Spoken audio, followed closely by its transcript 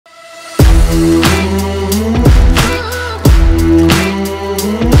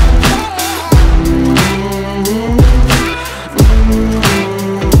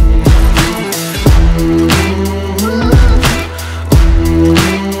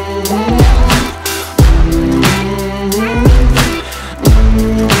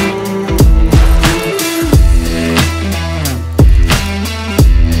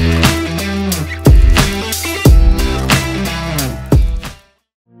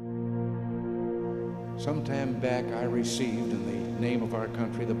Some time back, I received in the name of our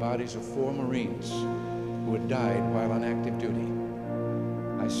country the bodies of 4 Marines who had died while on active duty.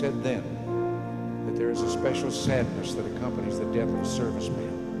 I said then that there is a special sadness that accompanies the death of a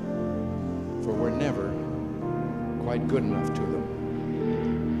serviceman, for we're never quite good enough to them.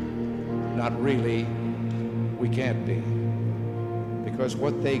 Not really, we can't be, because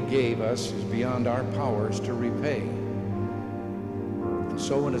what they gave us is beyond our powers to repay. And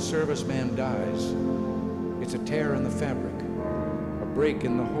so when a serviceman dies, it's a tear in the fabric, a break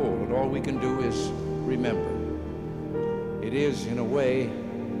in the whole, and all we can do is remember. It is, in a way,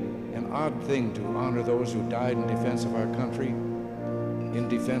 an odd thing to honor those who died in defense of our country, in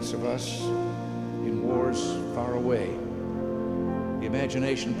defense of us, in wars far away. The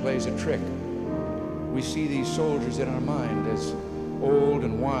imagination plays a trick. We see these soldiers in our mind as old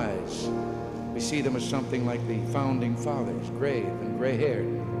and wise. We see them as something like the founding fathers, grave and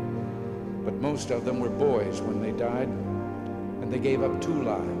gray-haired. But most of them were boys when they died, and they gave up 2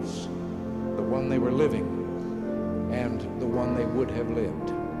 lives, the one they were living and the one they would have lived.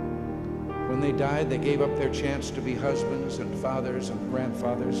 When they died, they gave up their chance to be husbands and fathers and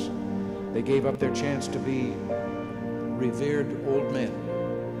grandfathers. They gave up their chance to be revered old men.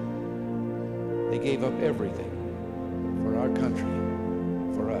 They gave up everything for our country,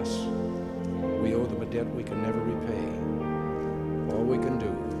 for us. We owe them a debt we can never repay. All we can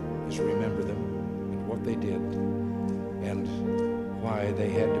do is remember them and what they did and why they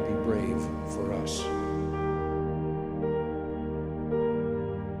had to be brave for us.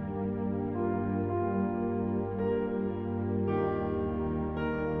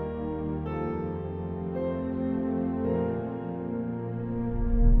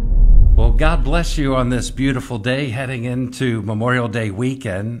 Well, God bless you on this beautiful day heading into Memorial Day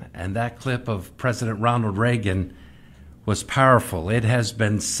weekend, and that clip of President Ronald Reagan was powerful. It has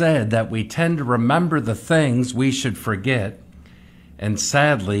been said that we tend to remember the things we should forget, and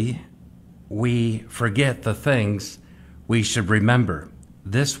sadly, we forget the things we should remember.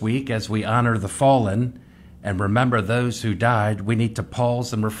 This week, as we honor the fallen and remember those who died, we need to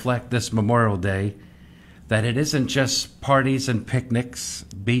pause and reflect this Memorial Day that it isn't just parties and picnics,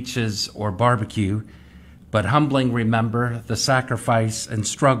 beaches, or barbecue, but humbling remember the sacrifice and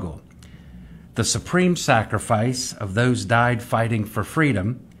struggle. The supreme sacrifice of those died fighting for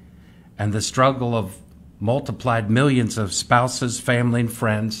freedom, and the struggle of multiplied millions of spouses, family, and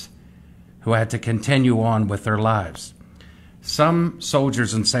friends who had to continue on with their lives. Some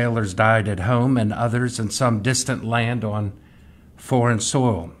soldiers and sailors died at home, and others in some distant land on foreign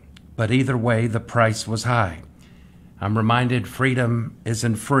soil. But either way, the price was high. I'm reminded freedom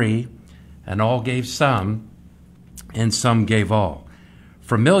isn't free, and all gave some, and some gave all.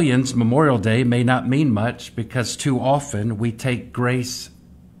 For millions, Memorial Day may not mean much because too often we take grace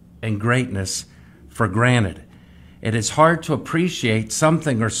and greatness for granted. It is hard to appreciate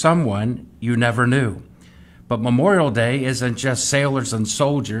something or someone you never knew. But Memorial Day isn't just sailors and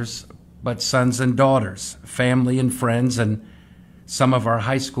soldiers, but sons and daughters, family and friends, and some of our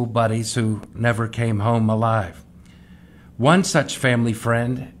high school buddies who never came home alive. One such family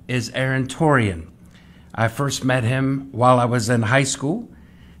friend is Aaron Torian. I first met him while I was in high school.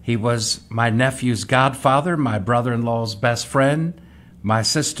 He was my nephew's godfather, my brother-in-law's best friend, my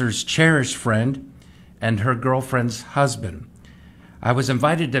sister's cherished friend, and her girlfriend's husband. I was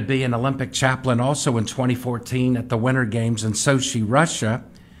invited to be an Olympic chaplain also in 2014 at the Winter Games in Sochi, Russia.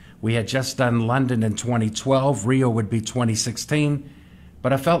 We had just done London in 2012. Rio would be 2016.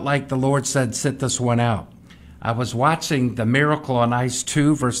 But I felt like the Lord said, sit this one out. I was watching the Miracle on Ice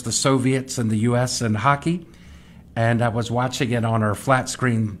 2 versus the Soviets and the U.S. in hockey. And I was watching it on our flat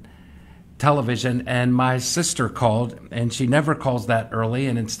screen television, and my sister called, and she never calls that early,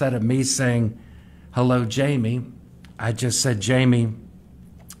 and instead of me saying, hello, Jamie, I just said, Jamie,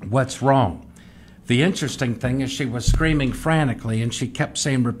 what's wrong? The interesting thing is she was screaming frantically, and she kept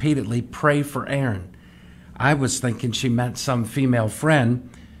saying repeatedly, pray for Aaron. I was thinking she meant some female friend,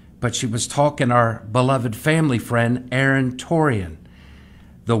 but she was talking our beloved family friend, Aaron Torian,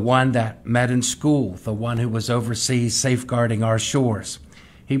 the one that met in school, the one who was overseas safeguarding our shores.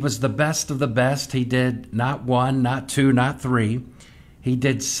 He was the best of the best. He did not 1, not 2, not 3. He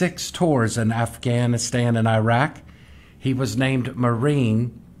did 6 tours in Afghanistan and Iraq. He was named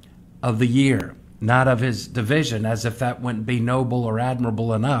Marine of the Year, not of his division, as if that wouldn't be noble or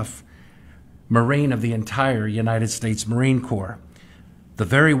admirable enough. Marine of the entire United States Marine Corps. The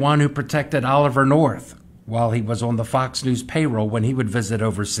very one who protected Oliver North while he was on the Fox News payroll when he would visit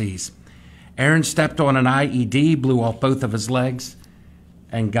overseas. Aaron stepped on an IED, blew off both of his legs,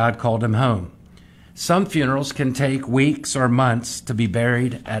 and God called him home. Some funerals can take weeks or months to be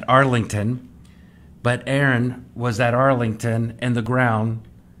buried at Arlington, But Aaron was at Arlington in the ground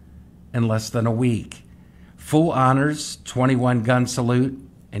in less than a week. Full honors, 21 gun salute,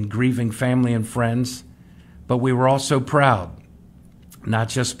 and grieving family and friends. But we were also proud, not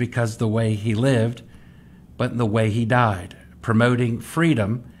just because the way he lived, but in the way he died, promoting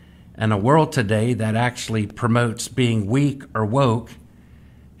freedom in a world today that actually promotes being weak or woke.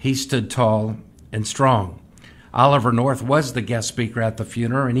 He stood tall and strong. Oliver North was the guest speaker at the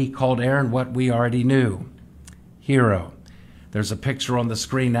funeral, and he called Aaron what we already knew, hero. There's a picture on the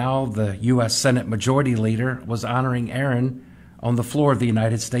screen now. The U.S. Senate Majority Leader was honoring Aaron on the floor of the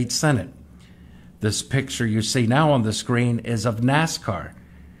United States Senate. This picture you see now on the screen is of NASCAR,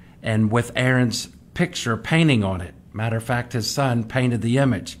 and with Aaron's picture painting on it. Matter of fact, his son painted the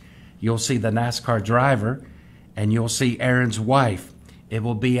image. You'll see the NASCAR driver, and you'll see Aaron's wife. It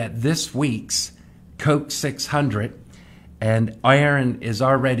will be at this week's Coke 600, and Aaron is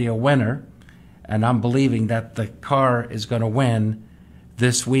already a winner, and I'm believing that the car is going to win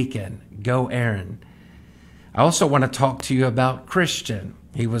this weekend. Go Aaron. I also want to talk to you about Christian.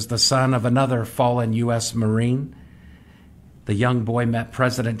 He was the son of another fallen U.S. Marine. The young boy met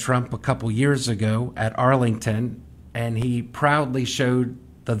President Trump a couple years ago at Arlington, and he proudly showed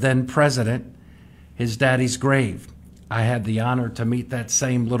the then president his daddy's grave. I had the honor to meet that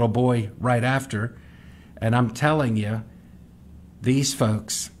same little boy right after, and I'm telling you, these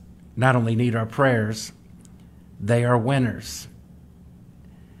folks not only need our prayers, they are winners.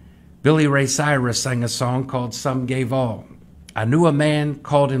 Billy Ray Cyrus sang a song called Some Gave All. I knew a man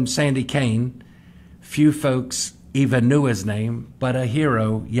called him Sandy Kane. Few folks even knew his name, but a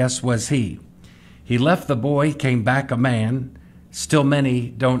hero, yes, was he. He left the boy, came back a man. Still many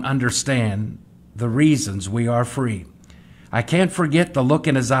don't understand the reasons we are free. I can't forget the look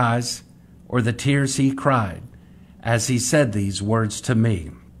in his eyes or the tears he cried as he said these words to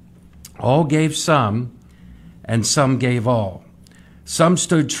me. All gave some, and some gave all. Some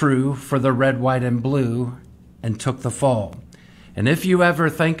stood true for the red, white, and blue and took the fall. And if you ever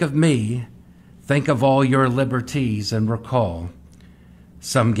think of me, think of all your liberties and recall,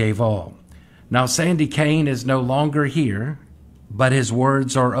 some gave all. Now Sandy Kane is no longer here, but his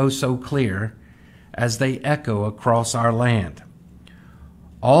words are oh so clear as they echo across our land.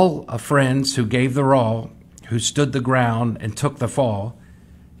 All friends who gave their all, who stood the ground and took the fall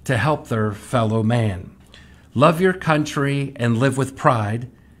to help their fellow man. Love your country and live with pride,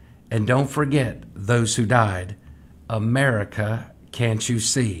 and don't forget those who died. America, can't you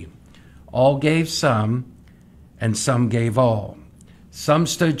see? All gave some, and some gave all. Some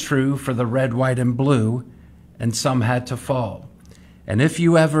stood true for the red, white, and blue, and some had to fall. And if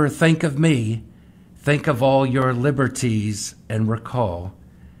you ever think of me, think of all your liberties and recall,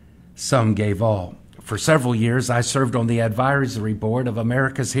 some gave all. For several years, I served on the advisory board of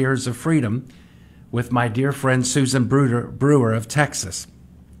America's Heroes of Freedom with my dear friend Susan Brewer of Texas.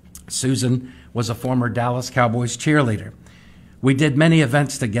 Susan was a former Dallas Cowboys cheerleader. We did many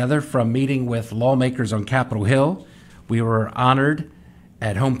events together, from meeting with lawmakers on Capitol Hill. We were honored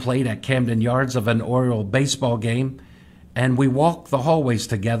at home plate at Camden Yards of an Oriole baseball game, and we walked the hallways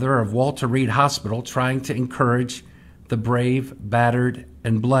together of Walter Reed Hospital trying to encourage the brave, battered,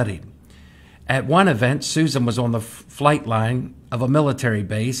 and bloodied. At one event, Susan was on the flight line of a military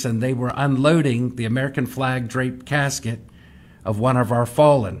base, and they were unloading the American flag draped casket of one of our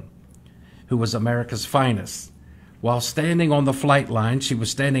fallen, who was America's finest. While standing on the flight line, she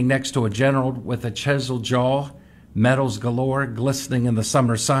was standing next to a general with a chiseled jaw, medals galore glistening in the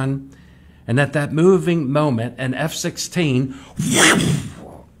summer sun. And at that moving moment, an F-16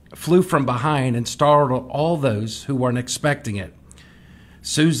 flew from behind and startled all those who weren't expecting it.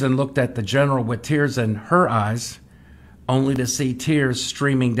 Susan looked at the general with tears in her eyes, only to see tears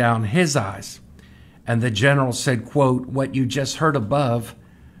streaming down his eyes. And the general said, quote, "What you just heard above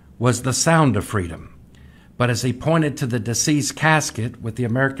was the sound of freedom." But as he pointed to the deceased casket with the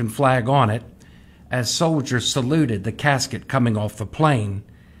American flag on it, as soldiers saluted the casket coming off the plane,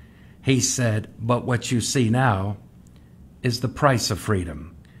 he said, "But what you see now is the price of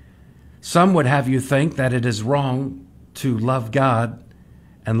freedom." Some would have you think that it is wrong to love God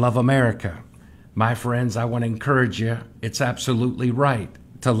and love America. My friends, I want to encourage you, it's absolutely right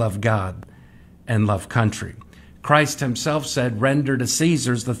to love God and love country. Christ himself said, "Render to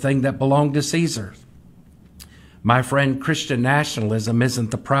Caesar's the thing that belonged to Caesar." My friend, Christian nationalism isn't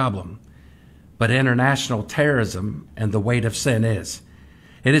the problem, but international terrorism and the weight of sin is.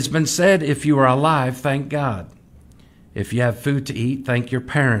 It has been said, if you are alive, thank God. If you have food to eat, thank your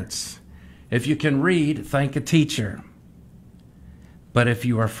parents. If you can read, thank a teacher. But if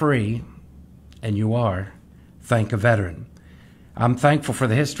you are free, and you are, thank a veteran. I'm thankful for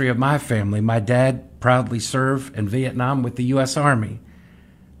the history of my family. My dad proudly served in Vietnam with the U.S. Army.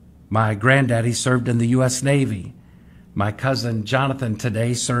 My granddaddy served in the U.S. Navy. My cousin Jonathan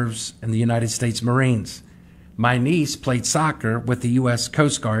today serves in the United States Marines. My niece played soccer with the U.S.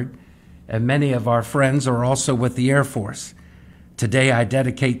 Coast Guard, and many of our friends are also with the Air Force. Today I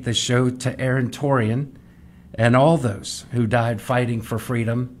dedicate this show to Aaron Torian and all those who died fighting for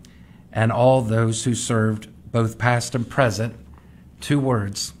freedom and all those who served, both past and present. 2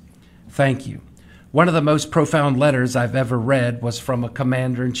 words: thank you. One of the most profound letters I've ever read was from a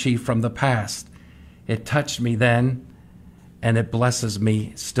commander-in-chief from the past. It touched me then, and it blesses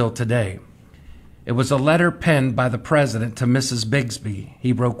me still today. It was a letter penned by the president to Mrs. Bigsby.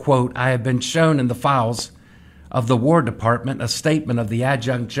 He wrote, quote, "I have been shown in the files of the War Department a statement of the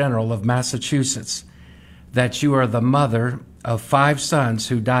Adjutant General of Massachusetts that you are the mother of 5 sons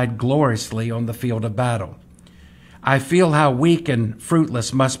who died gloriously on the field of battle. I feel how weak and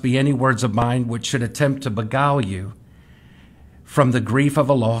fruitless must be any words of mine which should attempt to beguile you from the grief of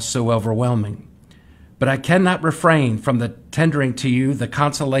a loss so overwhelming. But I cannot refrain from the tendering to you the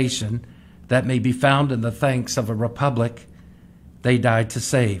consolation that may be found in the thanks of a republic they died to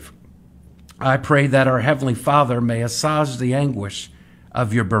save. I pray that our Heavenly Father may assuage the anguish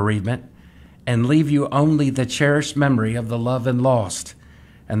of your bereavement and leave you only the cherished memory of the loved and lost,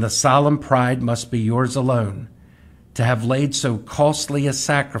 and the solemn pride must be yours alone to have laid so costly a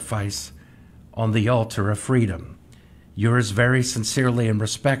sacrifice on the altar of freedom. Yours very sincerely and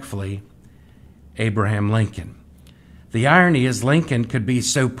respectfully, Abraham Lincoln." The irony is Lincoln could be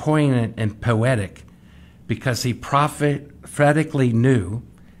so poignant and poetic because he prophetically knew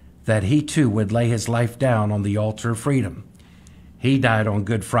that he too would lay his life down on the altar of freedom. He died on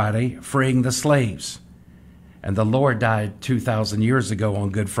Good Friday, freeing the slaves. And the Lord died 2,000 years ago on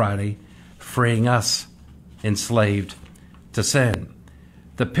Good Friday, freeing us enslaved to sin.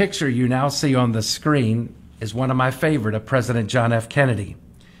 The picture you now see on the screen is one of my favorite of President John F. Kennedy.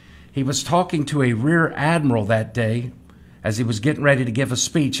 He was talking to a rear admiral that day as he was getting ready to give a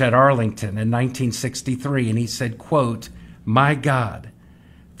speech at Arlington in 1963, and he said, quote, "My God,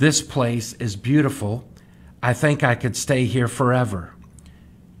 this place is beautiful. I think I could stay here forever."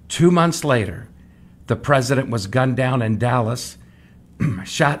 2 months later, the president was gunned down in Dallas,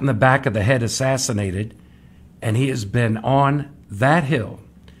 shot in the back of the head, assassinated, and he has been on that hill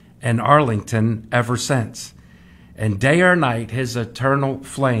in Arlington ever since. And day or night, his eternal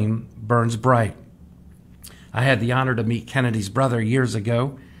flame burns bright. I had the honor to meet Kennedy's brother years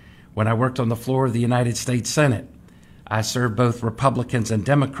ago when I worked on the floor of the United States Senate. I served both Republicans and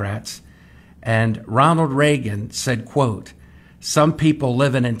Democrats, and Ronald Reagan said, quote, "Some people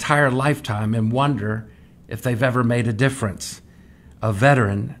live an entire lifetime and wonder if they've ever made a difference. A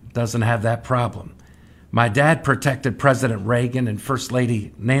veteran doesn't have that problem." My dad protected President Reagan and First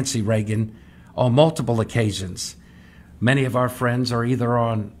Lady Nancy Reagan on multiple occasions. Many of our friends are either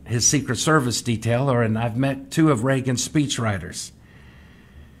on his Secret Service detail and I've met 2 of Reagan's speechwriters.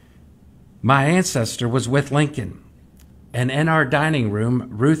 My ancestor was with Lincoln, and in our dining room,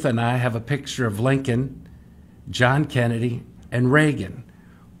 Ruth and I have a picture of Lincoln, John Kennedy, and Reagan.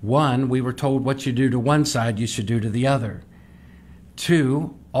 1, we were told what you do to one side, you should do to the other.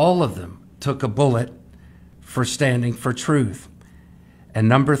 2, all of them took a bullet for standing for truth. And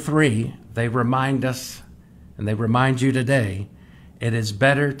number 3, they remind us, and they remind you today, it is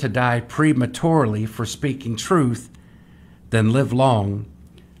better to die prematurely for speaking truth than live long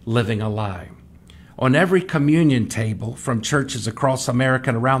living a lie. On every communion table from churches across America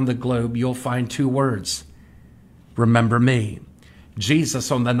and around the globe, you'll find 2 words: remember me.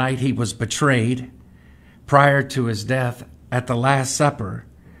 Jesus, on the night he was betrayed, prior to his death at the Last Supper,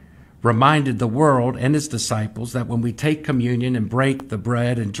 reminded the world and his disciples that when we take communion and break the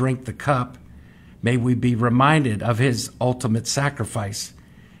bread and drink the cup, may we be reminded of his ultimate sacrifice.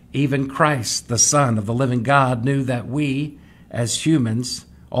 Even Christ, the Son of the living God, knew that we, as humans,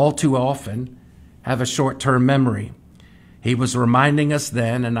 all too often, have a short-term memory. He was reminding us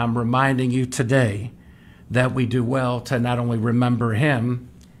then, and I'm reminding you today, that we do well to not only remember him,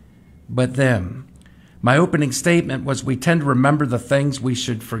 but them. My opening statement was we tend to remember the things we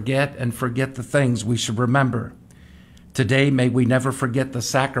should forget and forget the things we should remember. Today, may we never forget the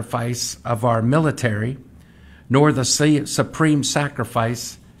sacrifice of our military, nor the supreme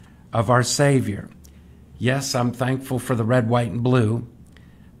sacrifice of our Savior. Yes, I'm thankful for the red, white, and blue,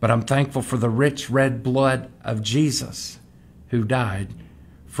 but I'm thankful for the rich red blood of Jesus who died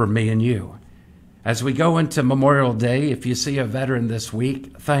for me and you. As we go into Memorial Day, if you see a veteran this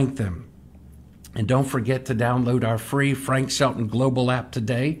week, thank them. And don't forget to download our free Frank Shelton Global app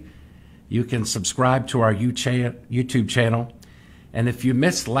today. You can subscribe to our YouTube channel And if you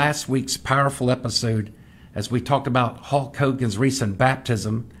missed last week's powerful episode, as we talked about Hulk Hogan's recent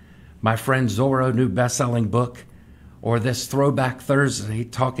baptism, my friend Zorro new best-selling book, or this Throwback Thursday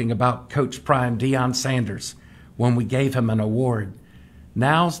talking about Coach Prime Deion Sanders when we gave him an award,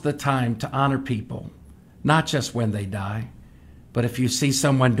 now's the time to honor people, not just when they die, but if you see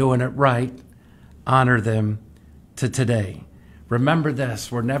someone doing it right, honor them to today. Remember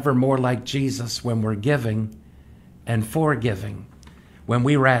this, we're never more like Jesus when we're giving and forgiving. When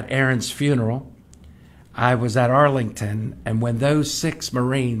we were at Aaron's funeral, I was at Arlington, and when those 6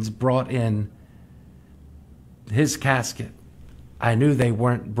 Marines brought in his casket, I knew they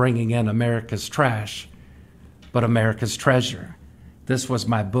weren't bringing in America's trash, but America's treasure. This was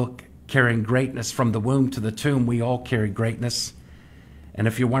my book, Carrying Greatness. From the Womb to the Tomb, we all carry greatness. And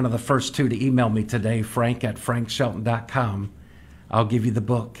if you're one of the first 2 to email me today, frank@frankshelton.com, I'll give you the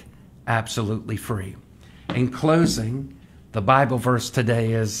book absolutely free. In closing, the Bible verse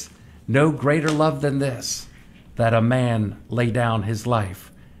today is, no greater love than this, that a man lay down his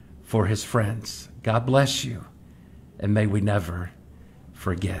life for his friends. God bless you, and may we never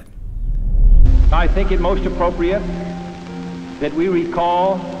forget. I think it most appropriate that we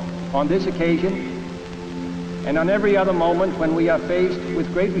recall on this occasion and on every other moment when we are faced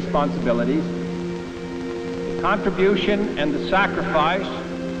with great responsibilities, the contribution and the sacrifice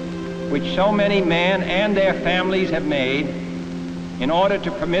which so many men and their families have made in order to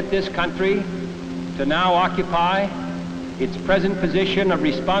permit this country to now occupy its present position of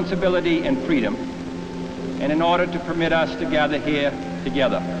responsibility and freedom, and in order to permit us to gather here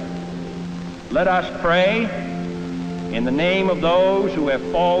together. Let us pray in the name of those who have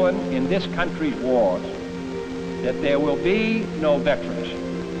fallen in this country's wars, that there will be no veterans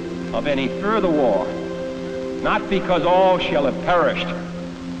of any further war, not because all shall have perished,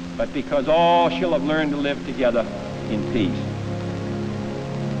 but because all shall have learned to live together in peace.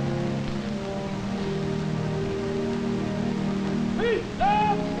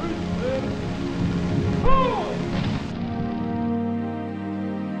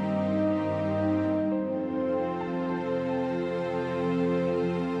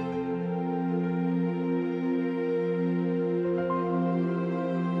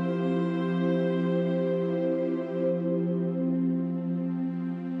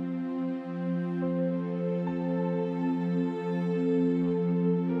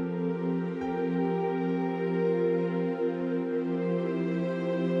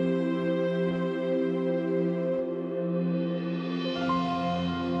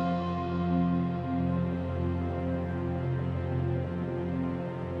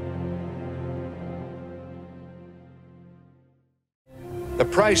 The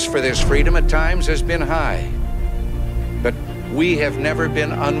price for this freedom at times has been high, but we have never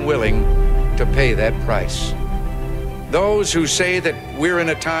been unwilling to pay that price. Those who say that we're in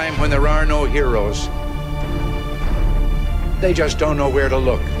a time when there are no heroes, they just don't know where to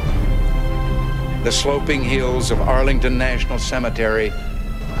look. The sloping hills of Arlington National Cemetery,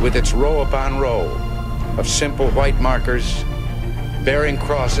 with its row upon row of simple white markers bearing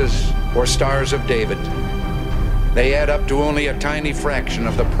crosses or stars of David, they add up to only a tiny fraction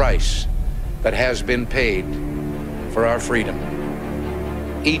of the price that has been paid for our freedom.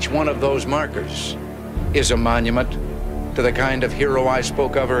 Each one of those markers is a monument to the kind of hero I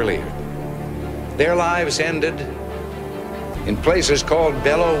spoke of earlier. Their lives ended in places called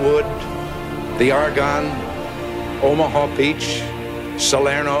Belleau Wood, the Argonne, Omaha Beach,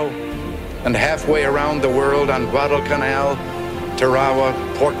 Salerno, and halfway around the world on Guadalcanal, Tarawa,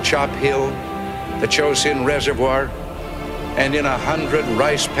 Pork Chop Hill, the Chosin Reservoir, and in 100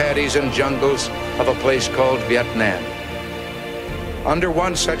 rice paddies and jungles of a place called Vietnam. Under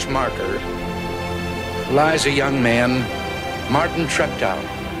one such marker lies a young man, Martin Treptow,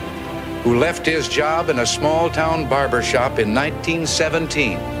 who left his job in a small-town barber shop in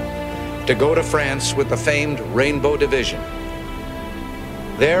 1917 to go to France with the famed Rainbow Division.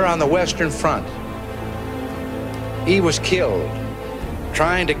 There on the Western Front, he was killed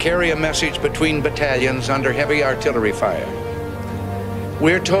trying to carry a message between battalions under heavy artillery fire.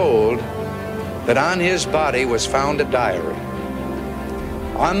 We're told that on his body was found a diary.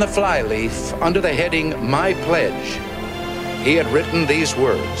 On the flyleaf, under the heading, My Pledge, he had written these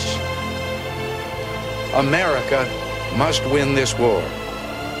words: America must win this war.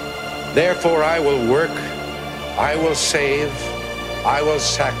 Therefore I will work, I will save, I will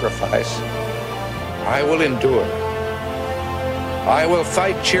sacrifice, I will endure. I will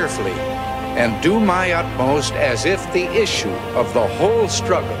fight cheerfully and do my utmost as if the issue of the whole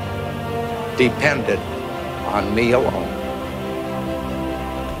struggle depended on me alone.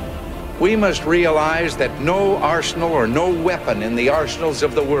 We must realize that no arsenal or no weapon in the arsenals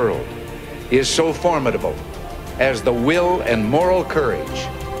of the world is so formidable as the will and moral courage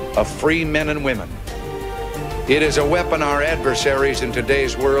of free men and women. It is a weapon our adversaries in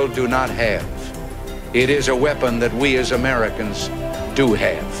today's world do not have. It is a weapon that we as Americans do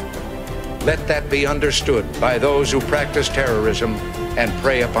have. Let that be understood by those who practice terrorism and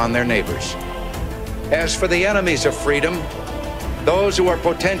prey upon their neighbors. As for the enemies of freedom, those who are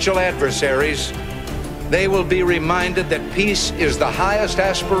potential adversaries, they will be reminded that peace is the highest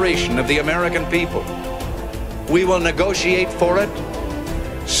aspiration of the American people. We will negotiate for it,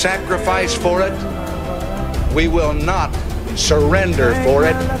 sacrifice for it. We will not surrender for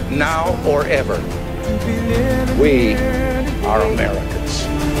it now or ever. We are Americans.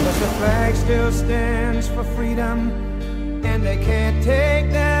 But the flag still stands for freedom, and they can't take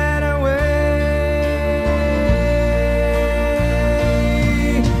that away.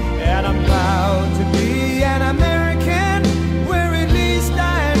 And I'm proud to be an American, where at least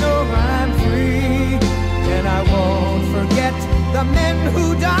I know I'm free. And I won't forget the men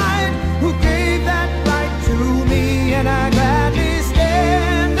who died, who gave that right to me. And I gladly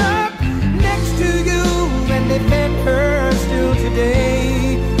stand up next to you and defend her still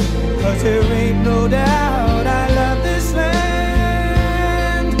today. 'Cause there ain't no doubt I love this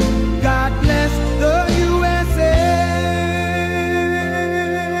land. God bless the USA.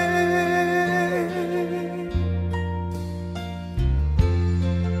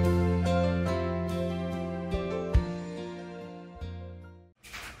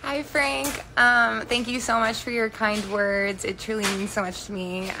 Hi, Frank. Thank you so much for your kind words. It truly means so much to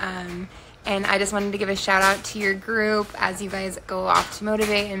me. And I just wanted to give a shout out to your group as you guys go off to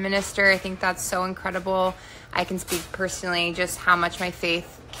motivate and minister. I think that's so incredible. I can speak personally just how much my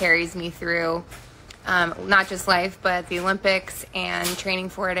faith carries me through, not just life, but the Olympics and training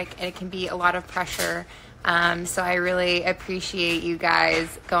for it. It can be a lot of pressure. So I really appreciate you guys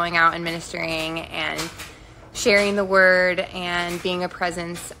going out and ministering and sharing the word and being a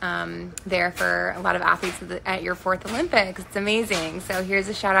presence there for a lot of athletes at your 4th Olympics. It's amazing. So here's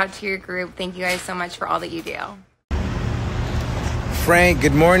a shout out to your group. Thank you guys so much for all that you do. Frank,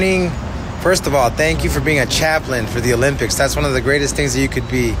 good morning. First of all, thank you for being a chaplain for the Olympics. That's one of the greatest things that you could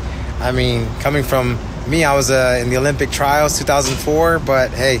be. I mean, coming from me, I was in the Olympic trials 2004,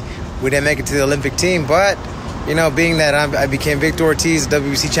 but hey, we didn't make it to the Olympic team. But, you know, being that I became Victor Ortiz,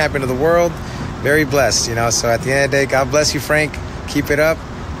 WBC champion of the world, very blessed, you know. So at the end of the day, God bless you, Frank. Keep it up.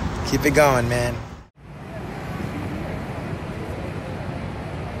 Keep it going, man.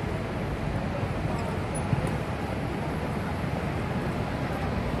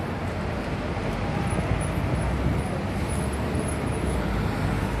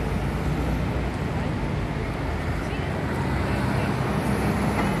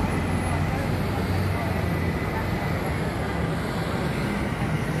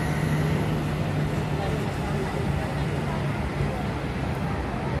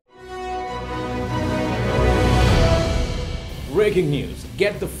 Breaking news,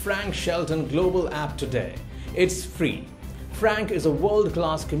 get the Frank Shelton Global app today. It's free. Frank is a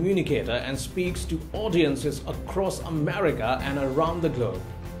world-class communicator and speaks to audiences across America and around the globe.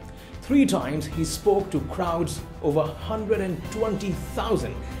 3 times he spoke to crowds over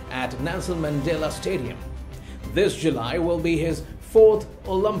 120,000 at Nelson Mandela Stadium. This July will be his 4th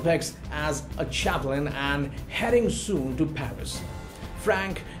Olympics as a chaplain and heading soon to Paris.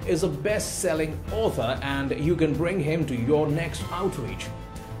 Frank is a best-selling author and you can bring him to your next outreach.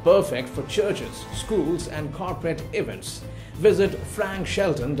 Perfect for churches, schools and corporate events. Visit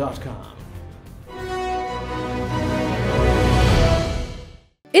frankshelton.com.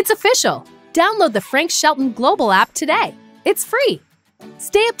 It's official! Download the Frank Shelton Global app today. It's free.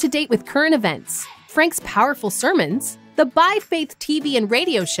 Stay up to date with current events, Frank's powerful sermons, the By Faith TV and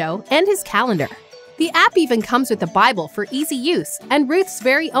radio show, and his calendar. The app even comes with a Bible for easy use and Ruth's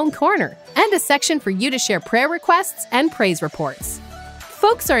very own corner, and a section for you to share prayer requests and praise reports.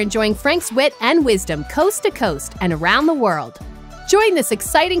 Folks are enjoying Frank's wit and wisdom coast to coast and around the world. Join this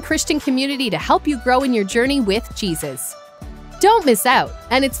exciting Christian community to help you grow in your journey with Jesus. Don't miss out,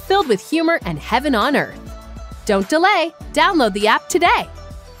 and it's filled with humor and heaven on earth. Don't delay, download the app today.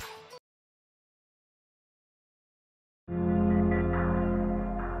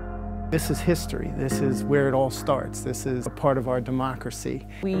 This is history. This is where it all starts. This is a part of our democracy.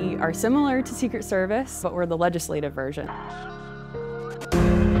 We are similar to Secret Service, but we're the legislative version.